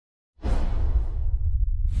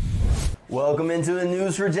Welcome into the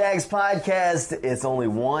News4JAGs podcast. It's only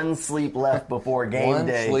one sleep left before game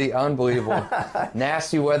day. One sleep, unbelievable.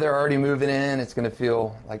 Nasty weather already moving in. It's going to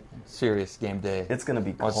feel like serious game day. It's going to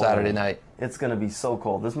be cold. On Saturday night. It's going to be so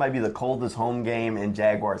cold. This might be the coldest home game in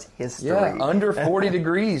Jaguars history. Yeah, under 40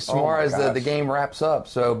 degrees tomorrow as the game wraps up.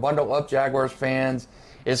 So bundle up, Jaguars fans.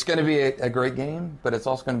 It's going to be a great game, but it's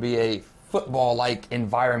also going to be a football-like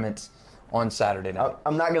environment on Saturday night.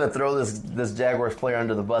 I'm not going to throw this Jaguars player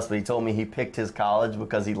under the bus, but he told me he picked his college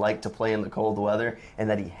because he liked to play in the cold weather and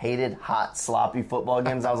that he hated hot, sloppy football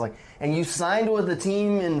games. I was like, and you signed with a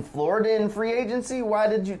team in Florida in free agency? Why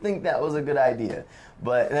did you think that was a good idea?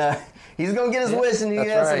 But he's going to get his wish, and he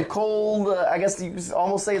has some cold, I guess you could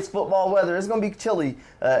almost say it's football weather. It's going to be chilly,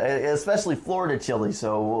 especially Florida chilly.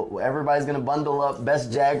 So everybody's going to bundle up,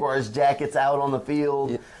 best Jaguars jackets out on the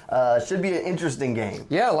field. Should be an interesting game.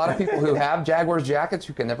 Yeah, a lot of people who have Jaguars jackets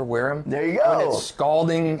who can never wear them. There you go. When it's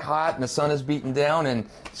scalding hot and the sun is beating down in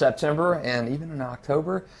September and even in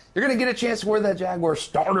October, you're going to get a chance to wear that Jaguars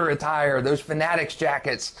starter attire, those Fanatics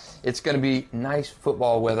jackets. It's going to be nice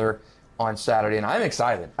football weather on Saturday, and I'm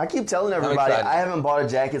excited. I keep telling everybody I haven't bought a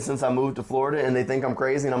jacket since I moved to Florida, and they think I'm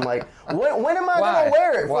crazy, and I'm like, when am I going to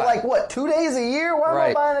wear it? For like, what, 2 days a year? Why am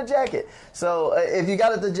I buying a jacket? So if you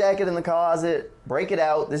got the jacket in the closet, break it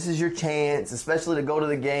out. This is your chance, especially to go to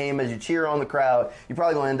the game as you cheer on the crowd. You're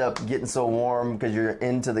probably going to end up getting so warm because you're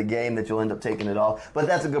into the game that you'll end up taking it off, but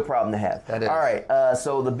that's a good problem to have. That is. All right,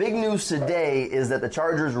 so the big news today is that the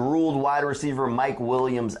Chargers ruled wide receiver Mike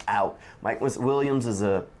Williams out. Mike Williams is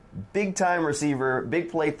a big-time receiver,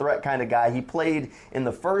 big play threat kind of guy. He played in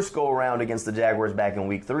the first go-around against the Jaguars back in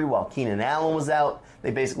Week 3 while Keenan Allen was out.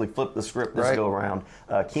 They basically flipped the script this go-around.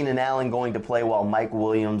 Keenan Allen going to play while Mike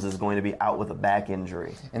Williams is going to be out with a back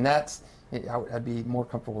injury. And I'd be more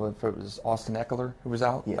comfortable if it was Austin Eckler who was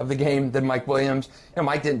out of the game than Mike Williams.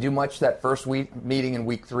 Mike didn't do much that first meeting in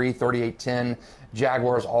Week 3, 38-10.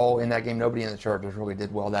 Jaguars all in that game. Nobody in the Chargers really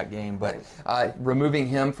did well that game. But removing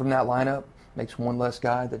him from that lineup makes one less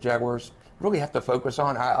guy that Jaguars really have to focus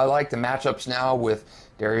on. I like the matchups now with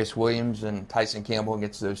Darius Williams and Tyson Campbell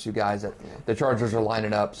against those two guys that the Chargers are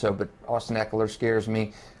lining up. But Austin Eckler scares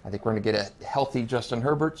me. I think we're going to get a healthy Justin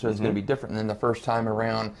Herbert, so it's going to be different than the first time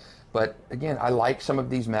around. But again, I like some of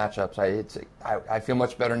these matchups. I feel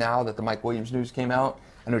much better now that the Mike Williams news came out.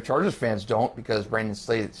 I know Chargers fans don't because Brandon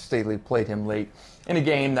Staley played him late in a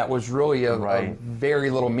game that was really of very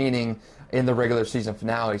little meaning in the regular season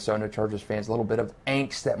finale. So I know Chargers fans a little bit of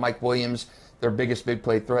angst that Mike Williams, their biggest big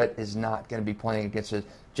play threat, is not going to be playing against the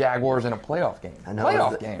Jaguars in a playoff game. I know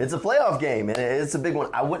it's a playoff game, and it's a big one.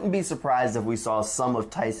 I wouldn't be surprised if we saw some of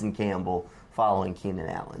Tyson Campbell following Keenan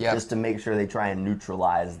Allen, just to make sure they try and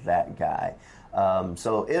neutralize that guy.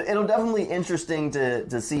 So it'll definitely be interesting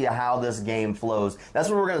to see how this game flows. That's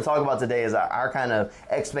what we're going to talk about today is our kind of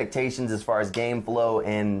expectations as far as game flow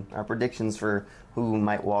and our predictions for who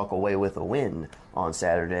might walk away with a win on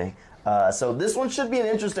Saturday. So this one should be an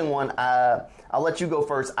interesting one. I'll let you go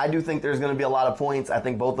first. I do think there's going to be a lot of points. I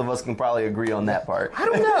think both of us can probably agree on that part. I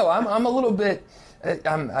don't know. I'm a little bit...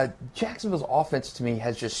 Jacksonville's offense to me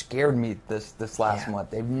has just scared me this last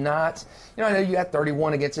month. They've not, I know you had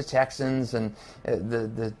 31 against the Texans, and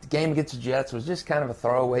the game against the Jets was just kind of a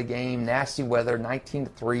throwaway game. Nasty weather,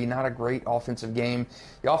 19-3, not a great offensive game.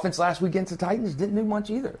 The offense last week against the Titans didn't do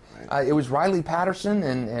much either. It was Riley Patterson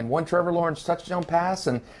and one Trevor Lawrence touchdown pass,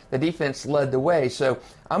 and the defense led the way. So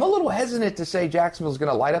I'm a little hesitant to say Jacksonville's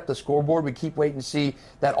going to light up the scoreboard. We keep waiting to see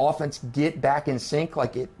that offense get back in sync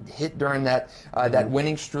like it hit during that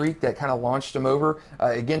winning streak that kind of launched them over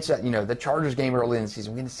against the Chargers game early in the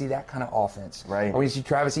season. We're going to see that kind of offense. We're going to see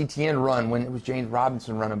Travis Etienne run when it was James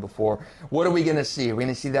Robinson running before. What are we going to see? Are we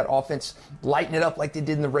going to see that offense lighten it up like they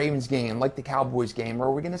did in the Ravens game, like the Cowboys game, or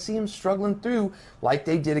are we going to see them struggling through like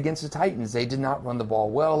they did against the Titans? They did not run the ball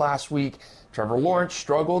well last week. Trevor Lawrence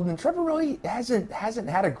struggled, and Trevor really hasn't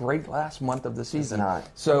had a great last month of the season.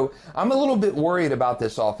 So I'm a little bit worried about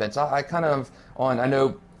this offense. I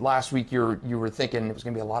know last week you were thinking it was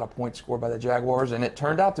going to be a lot of points scored by the Jaguars, and it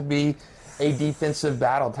turned out to be a defensive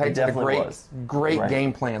battle. Titans had a great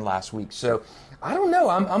game plan last week. So I don't know.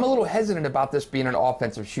 I'm a little hesitant about this being an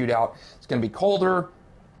offensive shootout. It's going to be colder.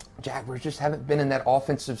 Jaguars just haven't been in that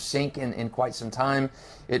offensive sync in quite some time,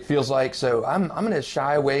 it feels like. So I'm going to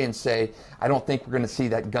shy away and say I don't think we're going to see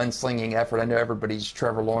that gunslinging effort. I know everybody's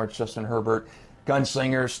Trevor Lawrence, Justin Herbert,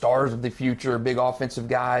 gunslingers, stars of the future, big offensive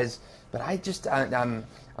guys. But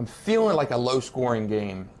I'm feeling like a low-scoring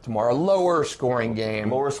game tomorrow, a lower-scoring game.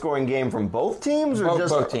 Lower-scoring game from both teams, or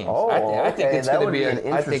just both teams? Oh, I think it's going to be.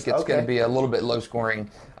 I think it's going to be a little bit low-scoring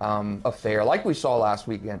affair, like we saw last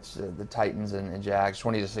week against the Titans and Jags,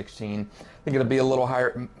 20-16. I think it'll be a little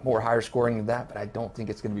higher scoring than that, but I don't think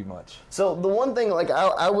it's going to be much. So the one thing, like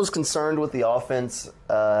I was concerned with the offense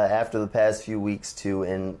after the past few weeks too,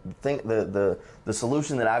 and think the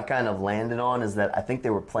solution that I've kind of landed on is that I think they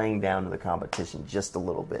were playing down to the competition just a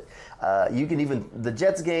little bit. You can even the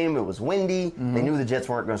Jets game, it was windy. Mm-hmm. They knew the Jets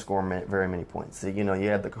weren't going to score very many points. So, you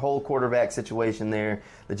had the whole quarterback situation there.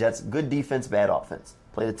 The Jets, good defense, bad offense.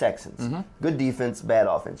 Play the Texans. Mm-hmm. Good defense, bad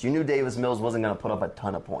offense. You knew Davis Mills wasn't going to put up a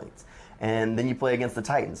ton of points. And then you play against the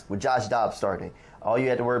Titans with Josh Dobbs starting. All you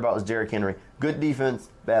had to worry about was Derrick Henry. Good defense,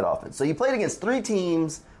 bad offense. So you played against 3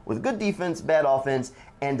 teams with good defense, bad offense,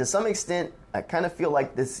 and to some extent, I kind of feel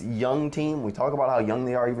like this young team, we talk about how young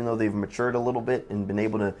they are, even though they've matured a little bit and been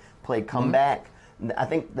able to play comeback. Mm-hmm. I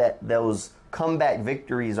think that those comeback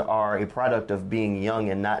victories are a product of being young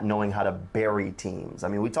and not knowing how to bury teams. I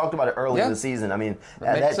mean, we talked about it early in the season. I mean,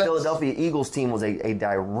 that Philadelphia Eagles team was a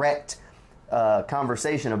direct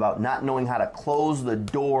conversation about not knowing how to close the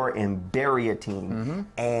door and bury a team. Mm-hmm.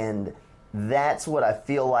 And that's what I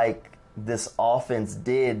feel like this offense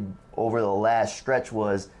did over the last stretch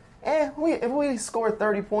was, if we score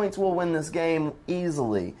 30 points, we'll win this game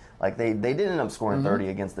easily. Like they did end up scoring 30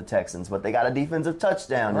 against the Texans, but they got a defensive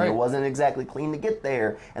touchdown, and it wasn't exactly clean to get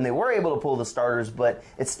there. And they were able to pull the starters, but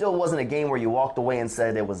it still wasn't a game where you walked away and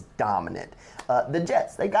said it was dominant. The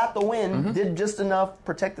Jets, they got the win, did just enough,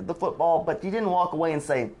 protected the football, but you didn't walk away and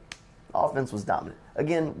say offense was dominant.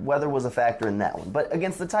 Again, weather was a factor in that one. But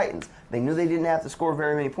against the Titans, they knew they didn't have to score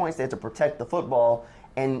very many points. They had to protect the football,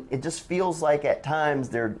 and it just feels like at times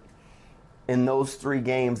they're in those 3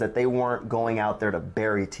 games that they weren't going out there to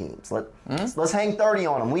bury teams. Let's hang 30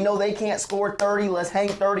 on them. We know they can't score 30. Let's hang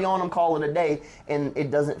 30 on them, call it a day. And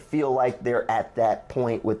it doesn't feel like they're at that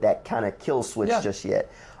point with that kind of kill switch just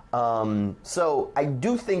yet. So I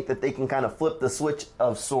do think that they can kind of flip the switch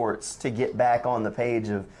of sorts to get back on the page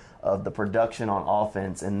of the production on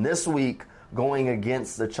offense. And this week, going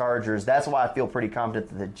against the Chargers, that's why I feel pretty confident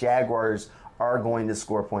that the Jaguars are going to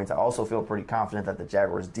score points. I also feel pretty confident that the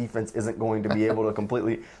Jaguars defense isn't going to be able to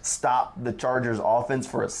completely stop the Chargers offense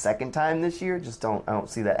for a second time this year. I don't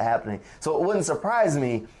see that happening. So it wouldn't surprise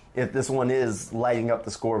me if this one is lighting up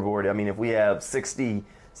the scoreboard. I mean, if we have 60,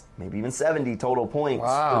 maybe even 70 total points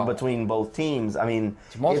between both teams. I mean,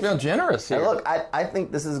 it's almost feel generous here. Look, I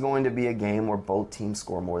think this is going to be a game where both teams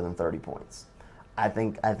score more than 30 points. I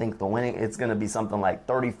think the winning, it's going to be something like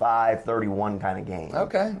 35-31 kind of game.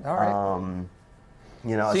 Okay, all right.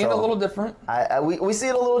 See it a little different. We see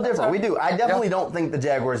it a little different. We do. I definitely don't think the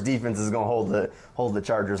Jaguars defense is going to hold the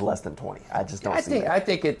Chargers less than 20. I just don't see that. I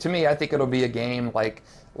think it'll be a game like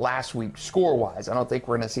last week score-wise. I don't think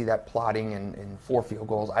we're going to see that plotting in 4 field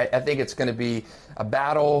goals. I think it's going to be a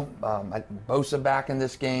battle. Bosa back in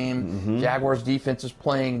this game. Mm-hmm. Jaguars defense is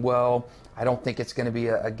playing well. I don't think it's going to be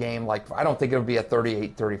a game I don't think it'll be a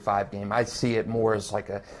 38-35 game. I see it more as like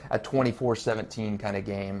a 24-17 kind of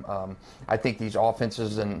game. I think these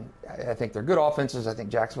offenses, and I think they're good offenses. I think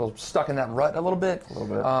Jacksonville's stuck in that rut a little bit.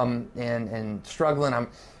 And struggling.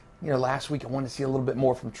 Last week I wanted to see a little bit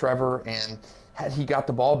more from Trevor, and had he got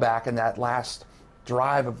the ball back in that last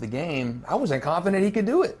drive of the game, I wasn't confident he could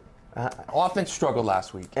do it. Offense struggled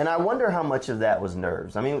last week. And I wonder how much of that was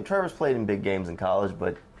nerves. I mean, Trevor's played in big games in college,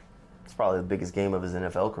 but it's probably the biggest game of his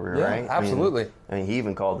NFL career, right? Absolutely. I mean, he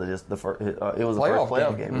even called it just the first. It was the first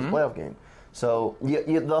playoff game. It was a playoff game. So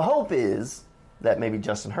the hope is that maybe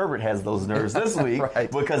Justin Herbert has those nerves this week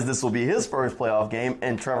because this will be his first playoff game,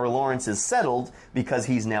 and Trevor Lawrence is settled because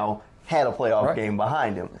he's now had a playoff game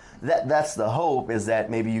behind him. That's the hope, is that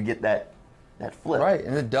maybe you get that flip. Right,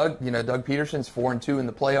 and then Doug Peterson's 4-2 in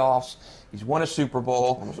the playoffs. He's won a Super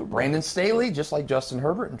Bowl. Brandon Staley, just like Justin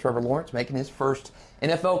Herbert and Trevor Lawrence, making his first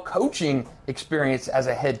NFL coaching experience as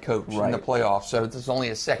a head coach in the playoffs. So this is only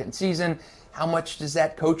his second season. How much does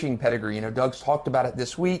that coaching pedigree? Doug's talked about it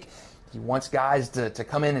this week. He wants guys to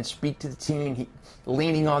come in and speak to the team,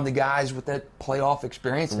 leaning on the guys with that playoff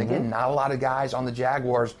experience. And again, not a lot of guys on the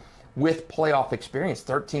Jaguars with playoff experience.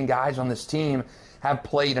 13 guys on this team have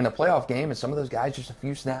played in a playoff game, and some of those guys just a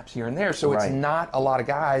few snaps here and there. So it's not a lot of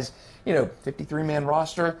guys. 53-man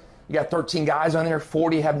roster. You got 13 guys on there.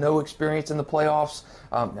 40 have no experience in the playoffs.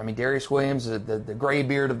 Darius Williams, the gray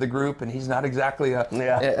beard of the group, and he's not exactly an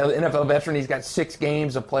NFL veteran. He's got 6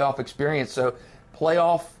 games of playoff experience. So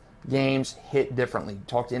playoff games hit differently.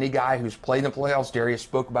 Talk to any guy who's played in the playoffs. Darius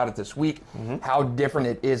spoke about it this week, how different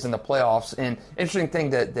it is in the playoffs. And interesting thing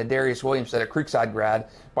that Darius Williams said, a Creekside grad,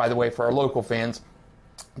 by the way, for our local fans,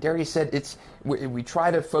 Darius said we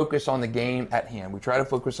try to focus on the game at hand. We try to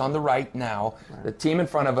focus on the right now, the team in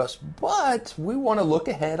front of us, but we want to look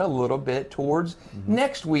ahead a little bit towards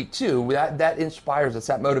next week too. That inspires us,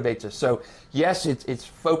 that motivates us. So yes, it's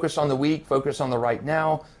focus on the week, focus on the right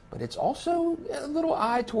now, but it's also a little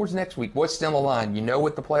eye towards next week. What's still on the line? You know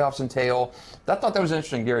what the playoffs entail. I thought that was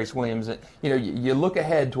interesting, Darius Williams. You look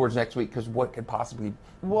ahead towards next week because what could possibly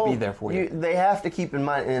be there for you. They have to keep in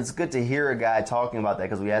mind, and it's good to hear a guy talking about that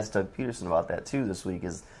because we asked Doug Peterson about that too this week,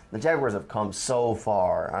 is the Jaguars have come so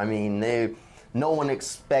far. I mean, no one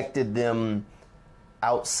expected them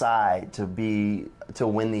outside to win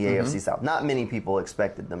the AFC South. Not many people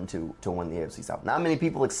expected them to win the AFC South. Not many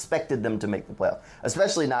people expected them to make the playoff,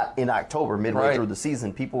 especially not in October, midway through the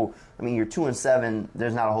season. People, I mean, you're 2-7.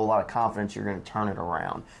 There's not a whole lot of confidence you're going to turn it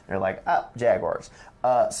around. They're like, Jaguars.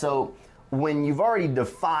 So when you've already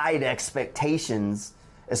defied expectations,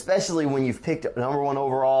 especially when you've picked number 1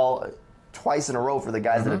 overall twice in a row for the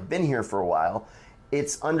guys that have been here for a while,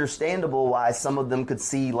 it's understandable why some of them could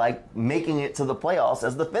see like making it to the playoffs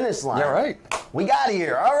as the finish line. Yeah, right. We got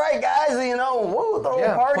here. All right, guys. Woo, throw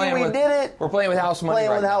a party. We did it. We're playing with house money.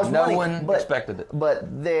 No one expected it.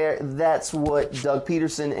 But that's what Doug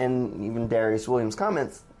Peterson and even Darius Williams'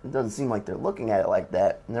 comments. It doesn't seem like they're looking at it like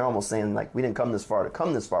that. And they're almost saying, like, we didn't come this far to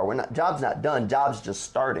come this far. Job's not done. Job's just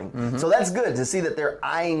starting. So that's good to see that they're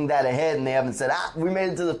eyeing that ahead and they haven't said, we made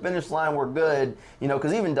it to the finish line. We're good.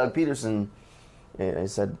 Because even Doug Peterson, he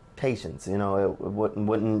said patience. It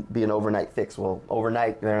wouldn't be an overnight fix. Well,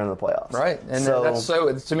 overnight, they're in the playoffs. Right. And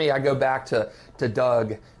that's to me, I go back to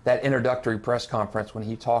Doug, that introductory press conference when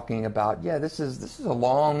he talking about, this is a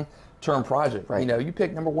long-term project. Right. You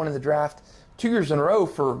pick number 1 in the draft 2 years in a row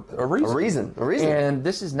for a reason. A reason. And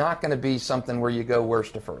this is not going to be something where you go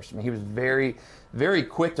worst to first. I mean, he was very, very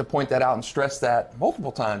quick to point that out and stress that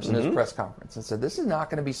multiple times in his press conference and said, this is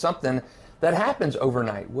not going to be something that happens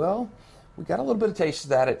overnight. Well, we got a little bit of taste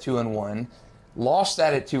of that at 2-1, lost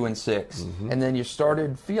that at 2-6, and then you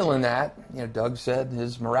started feeling that. Doug said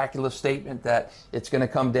his miraculous statement that it's going to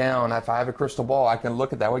come down. If I have a crystal ball, I can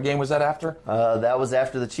look at that. What game was that after? That was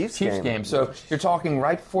after the Chiefs game. So you're talking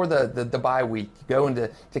right before the bye week. You go into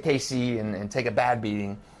KC and take a bad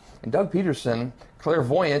beating. And Doug Peterson,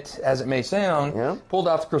 clairvoyant as it may sound, pulled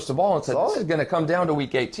out the crystal ball and said, this is going to come down to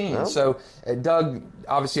week 18. So Doug,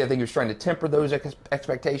 obviously, I think he was trying to temper those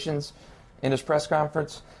expectations in his press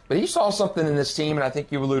conference. But he saw something in this team, and I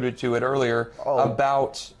think you alluded to it earlier,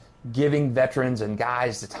 about giving veterans and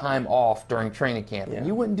guys the time off during training camp. And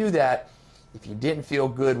you wouldn't do that if you didn't feel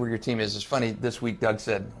good where your team is. It's funny, this week Doug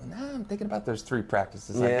said, I'm thinking about those 3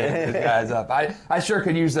 practices I gave those guys up. I sure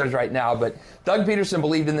could use those right now. But Doug Peterson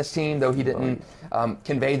believed in this team, though he didn't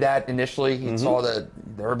convey that initially. He saw the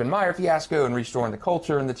Urban Meyer fiasco and restoring the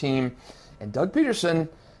culture in the team. And Doug Peterson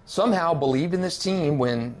somehow believed in this team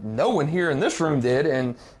when no one here in this room did,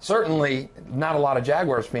 and certainly not a lot of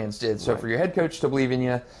Jaguars fans did. So for your head coach to believe in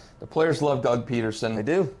you, the players love Doug Peterson. They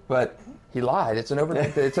do. But he lied. It's an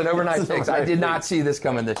overnight fix. I did not see this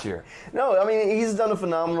coming this year. No, I mean, he's done a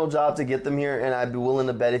phenomenal job to get them here, and I'd be willing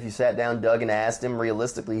to bet if you sat down Doug and asked him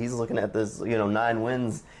realistically, he's looking at this, 9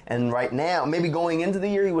 wins. And right now, maybe going into the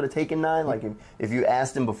year, he would have taken 9. Like, if you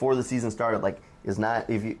asked him before the season started, like,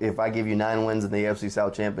 if I give you 9 wins in the AFC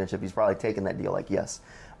South Championship, he's probably taking that deal, like, yes.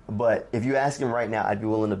 But if you ask him right now, I'd be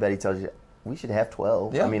willing to bet he tells you, we should have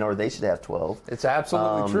 12. Yeah. I mean, or they should have 12. It's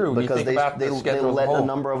absolutely true. Because they let a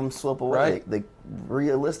number of them slip away. Right. They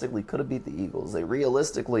realistically could have beat the Eagles. They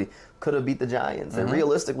realistically could have beat the Giants. They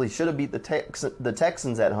realistically should have beat the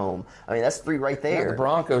Texans at home. I mean, that's 3 right there. Yeah, the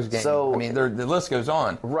Broncos game. So, I mean, the list goes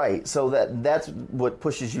on. Right. So that's what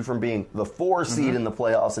pushes you from being the 4 seed in the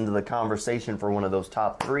playoffs into the conversation for one of those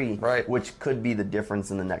top 3, right, which could be the difference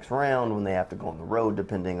in the next round when they have to go on the road,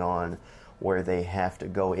 depending on where they have to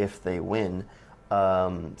go if they win.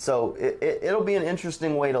 So it'll be an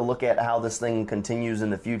interesting way to look at how this thing continues in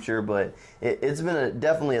the future, but it's been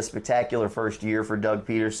definitely a spectacular first year for Doug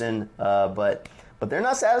Peterson, but they're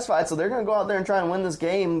not satisfied, so they're going to go out there and try and win this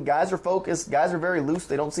game. Guys are focused. Guys are very loose.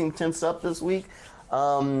 They don't seem tensed up this week.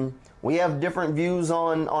 We have different views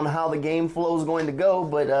on how the game flow is going to go,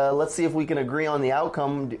 but let's see if we can agree on the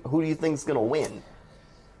outcome. Who do you think is going to win?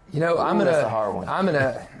 That's a hard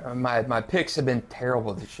one. My picks have been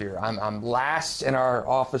terrible this year. I'm last in our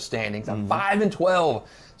office standings. I'm 5-12.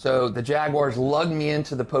 So the Jaguars lugged me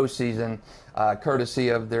into the postseason, courtesy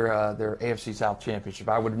of their AFC South championship.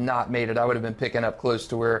 I would have not made it. I would have been picking up close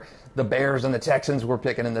to where the Bears and the Texans were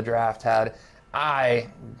picking in the draft had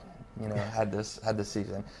this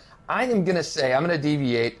season. I am going to say, I'm going to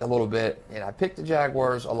deviate a little bit, and I picked the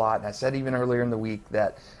Jaguars a lot, and I said even earlier in the week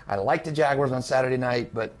that I like the Jaguars on Saturday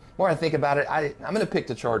night, but the more I think about it, I'm going to pick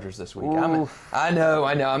the Chargers this week. I know.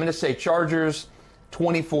 I'm going to say Chargers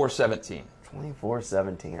 24-17.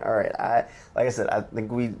 24-17. All right. Like I said, I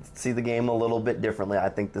think we see the game a little bit differently. I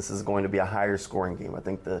think this is going to be a higher scoring game. I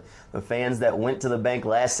think the fans that went to the bank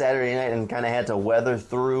last Saturday night and kind of had to weather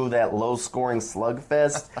through that low scoring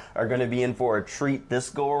slugfest are going to be in for a treat this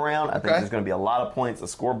go around. I think there's going to be a lot of points. The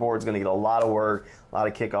scoreboard's going to get a lot of work, a lot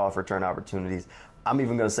of kickoff return opportunities. I'm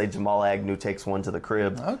even going to say Jamal Agnew takes one to the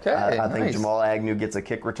crib. Okay, I think Jamal Agnew gets a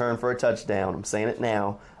kick return for a touchdown. I'm saying it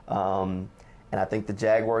now. And I think the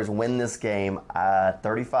Jaguars win this game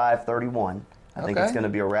 35-31. I think it's going to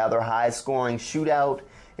be a rather high-scoring shootout.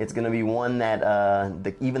 It's going to be one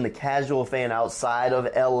that even the casual fan outside of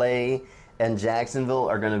L.A. and Jacksonville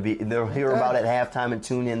are going to be, they'll hear about it at halftime and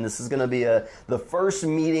tune in. This is going to be the first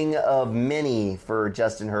meeting of many for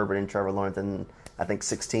Justin Herbert and Trevor Lawrence, and I think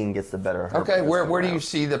 16 gets the better of Herbert. Okay, where do you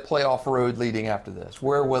see the playoff road leading after this?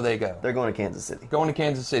 Where will they go? They're going to Kansas City. Going to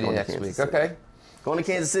Kansas City next week. Okay. Going to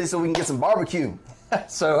Kansas City so we can get some barbecue.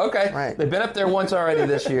 Right. They've been up there once already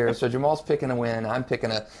this year, so Jamal's picking a win. I'm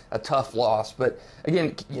picking a tough loss. But,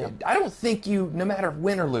 again, I don't think no matter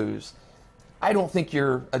win or lose, I don't think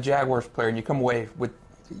you're a Jaguars player and you come away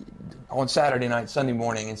on Saturday night, Sunday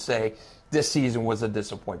morning, and say, this season was a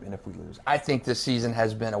disappointment if we lose. I think this season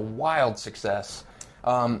has been a wild success.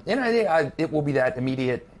 And it will be that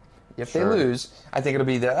immediate, if they lose, I think it'll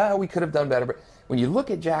be we could have done better. But when you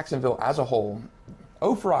look at Jacksonville as a whole,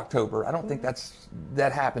 for October, I don't think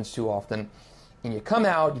that happens too often. And you come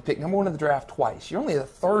out, you pick number one in the draft twice. You're only the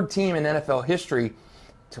third team in NFL history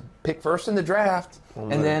to pick first in the draft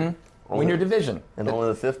and then win your division. And only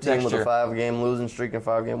the 15 with a 5-game losing streak and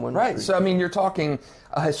 5-game winning streak. Right. So, I mean, you're talking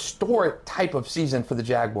a historic type of season for the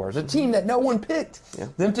Jaguars, a team that no one picked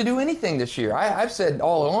them to do anything this year. I've said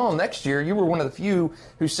all along next year, you were one of the few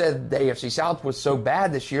who said the AFC South was so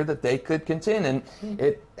bad this year that they could contend, and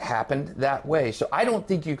it happened that way. So I don't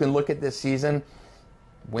think you can look at this season,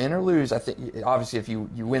 win or lose. I think, obviously, if you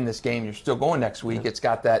win this game, you're still going next week. It's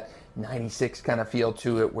got that 96 kind of feel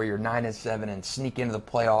to it where you're 9-7 and sneak into the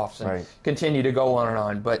playoffs and continue to go on and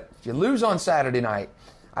on. But if you lose on Saturday night,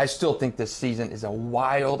 I still think this season is a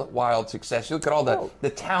wild, wild success. You look at all the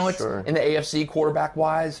talent in the AFC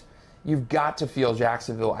quarterback-wise, you've got to feel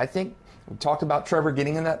Jacksonville. I think we talked about Trevor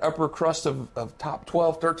getting in that upper crust of top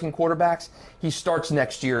 12, 13 quarterbacks. He starts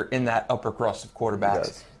next year in that upper crust of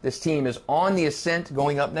quarterbacks. This team is on the ascent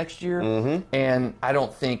going up next year, and I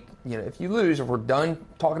don't think, if you lose, if we're done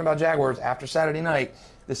talking about Jaguars after Saturday night,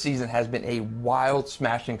 the season has been a wild,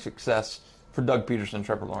 smashing success for Doug Peterson and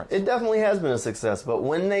Trevor Lawrence. It definitely has been a success, but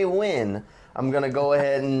when they win, I'm going to go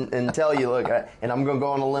ahead and tell you, look, and I'm going to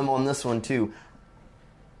go on a limb on this one too,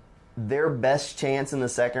 their best chance in the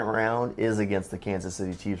second round is against the Kansas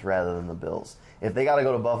City Chiefs rather than the Bills. If they got to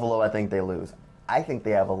go to Buffalo, I think they lose. I think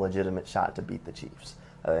they have a legitimate shot to beat the Chiefs.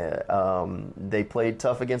 They played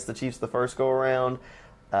tough against the Chiefs the first go-around,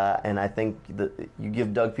 and I think that you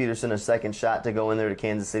give Doug Peterson a second shot to go in there to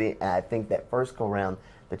Kansas City, and I think that first go-around,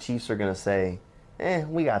 the Chiefs are going to say,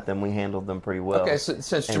 we got them. We handled them pretty well. Okay,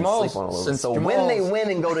 since Jamal's when they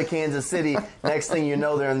win and go to Kansas City, next thing you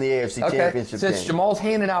know, they're in the AFC Championship game. Since Jamal's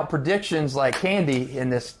handing out predictions like candy in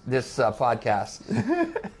this podcast,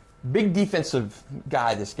 big defensive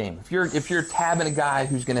guy this game. If you're tabbing a guy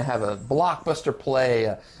who's going to have a blockbuster play,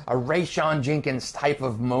 a Rayshon Jenkins type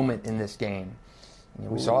of moment in this game,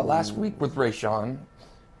 we saw it last week with Rayshon.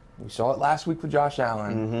 We saw it last week with Josh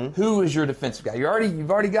Allen. Who is your defensive guy?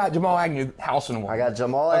 You've already got Jamal Agnew housing one. I got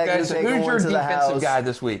Jamal Agnew. Okay, so who's your defensive guy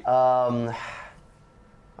this week? I'm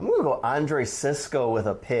going to go Andre Sisco with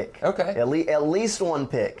a pick. Okay, at least one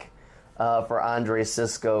pick for Andre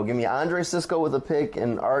Sisco. Give me Andre Sisco with a pick,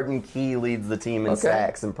 and Arden Key leads the team in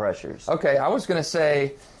sacks and pressures. Okay, I was going to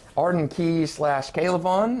say Arden Key / Caleb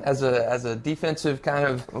as a defensive kind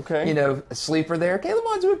of sleeper there. Caleb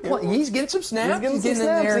Vaughn's he's getting some snaps. He's getting in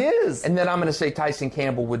there. He is. And then I'm going to say Tyson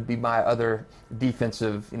Campbell would be my other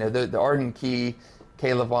defensive. The Arden Key,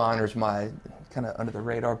 Caleb Vaughn is my kind of under the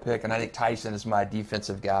radar pick, and I think Tyson is my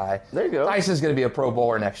defensive guy. There you go. Tyson's going to be a Pro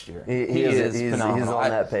Bowler next year. He is phenomenal. He's on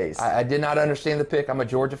that pace. I did not understand the pick. I'm a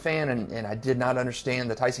Georgia fan, and I did not understand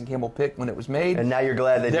the Tyson Campbell pick when it was made. And now you're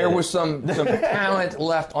glad there was some talent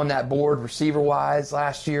left on that board receiver-wise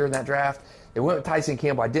last year in that draft. They went with Tyson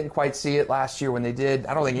Campbell. I didn't quite see it last year when they did.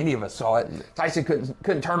 I don't think any of us saw it. Tyson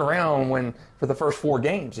couldn't turn around for the first 4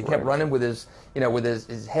 games. He kept running with his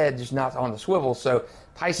head just not on the swivel. So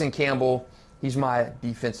Tyson Campbell, he's my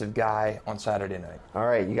defensive guy on Saturday night. All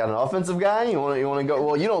right, you got an offensive guy? You want to go?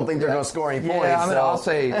 Well, you don't think they're going to score any points. Yeah, I'll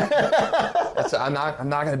say I'm not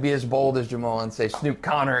going to be as bold as Jamal and say Snoop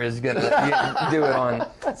Connor is going to do it on.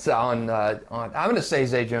 I'm going to say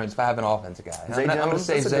Zay Jones if I have an offensive guy. I'm going to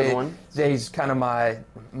say Zay's kind of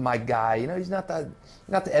my guy. You know, he's not the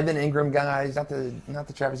Evan Ingram guy. He's not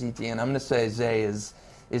the Travis Etienne. I'm going to say Zay is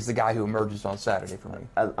the guy who emerges on Saturday for me.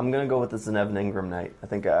 I'm going to go with this an Evan Ingram night. I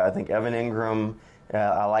think Evan Ingram.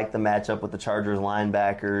 I like the matchup with the Chargers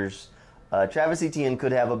linebackers. Travis Etienne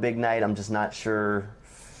could have a big night. I'm just not sure,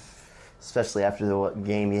 especially after the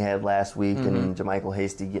game he had last week and JaMychal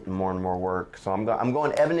Hasty getting more and more work. So I'm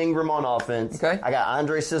going Evan Ingram on offense. Okay. I got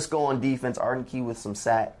Andre Sisco on defense. Arden Key with some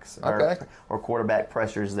sacks or quarterback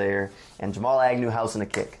pressures there, and Jamal Agnew housing a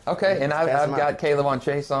kick. Okay, and I've got Caleb on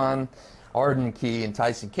Chase on. Arden Key and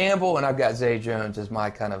Tyson Campbell, and I've got Zay Jones as my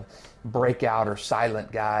kind of breakout or silent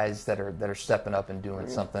guys that are stepping up and doing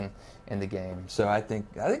something in the game. So I think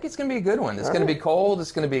it's going to be a good one. It's going to be cold.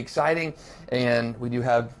 It's going to be exciting, and we do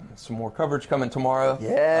have some more coverage coming tomorrow.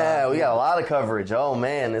 Yeah, we got a lot of coverage. Oh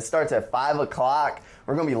man, it starts at 5:00.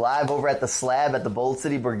 We're going to be live over at the Slab at the Bold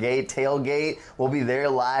City Brigade tailgate. We'll be there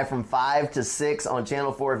live from 5 to 6 on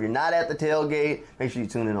Channel 4. If you're not at the tailgate, make sure you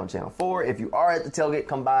tune in on Channel 4. If you are at the tailgate,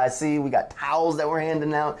 come by. See, we got towels that we're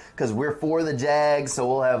handing out because we're for the Jags. So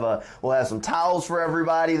we'll have some towels for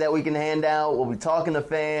everybody that we can hand out. We'll be talking to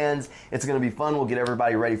fans. It's going to be fun. We'll get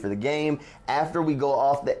everybody ready for the game. After we go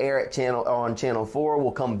off the air on Channel 4,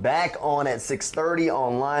 we'll come back on at 6:30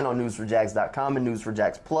 online on News4JAGs.com and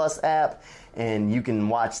News4JAGs Plus app. And you can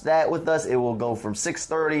watch that with us. It will go from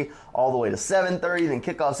 6:30 all the way to 7:30. Then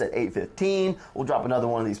kickoffs at 8:15. We'll drop another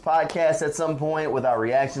one of these podcasts at some point with our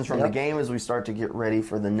reactions from the game as we start to get ready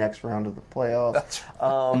for the next round of the playoffs. That's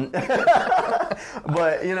right.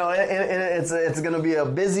 But you know, it's going to be a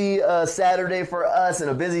busy Saturday for us and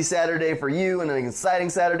a busy Saturday for you and an exciting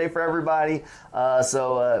Saturday for everybody.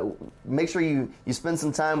 So make sure you spend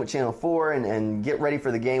some time with Channel 4 and get ready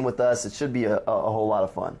for the game with us. It should be a whole lot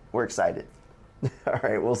of fun. We're excited. All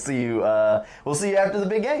right, we'll see you after the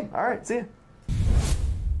big game. All right, see you.